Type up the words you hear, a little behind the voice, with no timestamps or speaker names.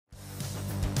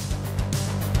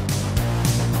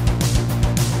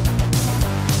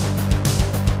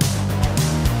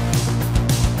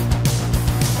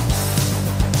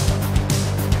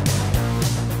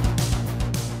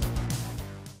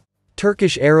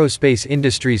Turkish Aerospace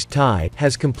Industries (TuAF)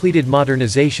 has completed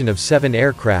modernization of 7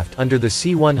 aircraft under the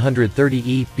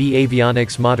C-130E-B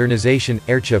Avionics Modernization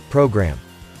 (Erciyes) program.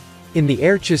 In the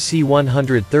Erciyes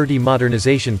C-130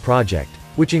 modernization project,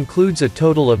 which includes a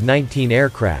total of 19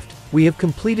 aircraft, we have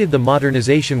completed the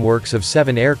modernization works of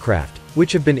 7 aircraft,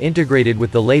 which have been integrated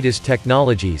with the latest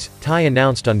technologies, TuAF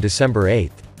announced on December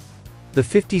 8. The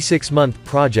 56-month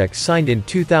project signed in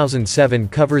 2007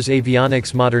 covers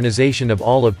avionics modernization of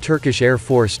all of Turkish Air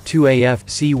Force TuAF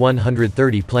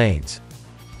C-130 planes.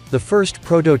 The first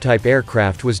prototype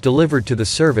aircraft was delivered to the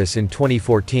service in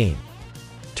 2014.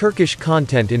 Turkish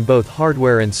content in both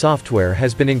hardware and software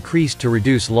has been increased to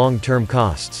reduce long-term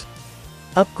costs.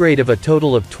 Upgrade of a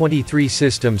total of 23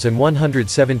 systems and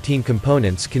 117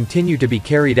 components continue to be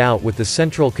carried out with the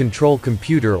central control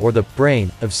computer or the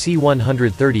brain of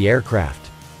C-130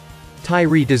 aircraft. TuAF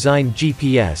redesigned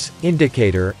GPS,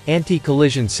 indicator,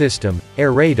 anti-collision system,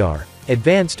 air radar,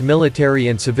 advanced military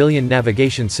and civilian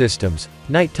navigation systems,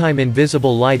 nighttime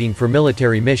invisible lighting for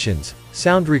military missions,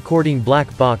 sound recording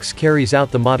black box carries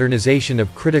out the modernization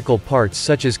of critical parts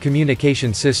such as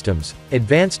communication systems,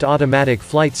 advanced automatic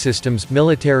flight systems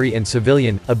military and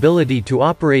civilian, ability to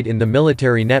operate in the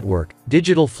military network,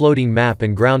 digital floating map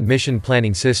and ground mission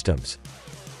planning systems.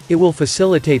 It will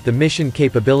facilitate the mission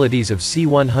capabilities of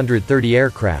C-130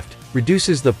 aircraft,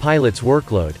 reduces the pilot's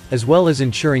workload, as well as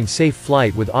ensuring safe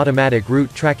flight with automatic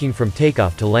route tracking from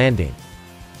takeoff to landing.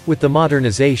 With the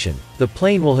modernization, the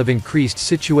plane will have increased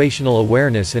situational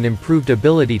awareness and improved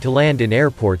ability to land in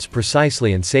airports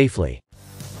precisely and safely.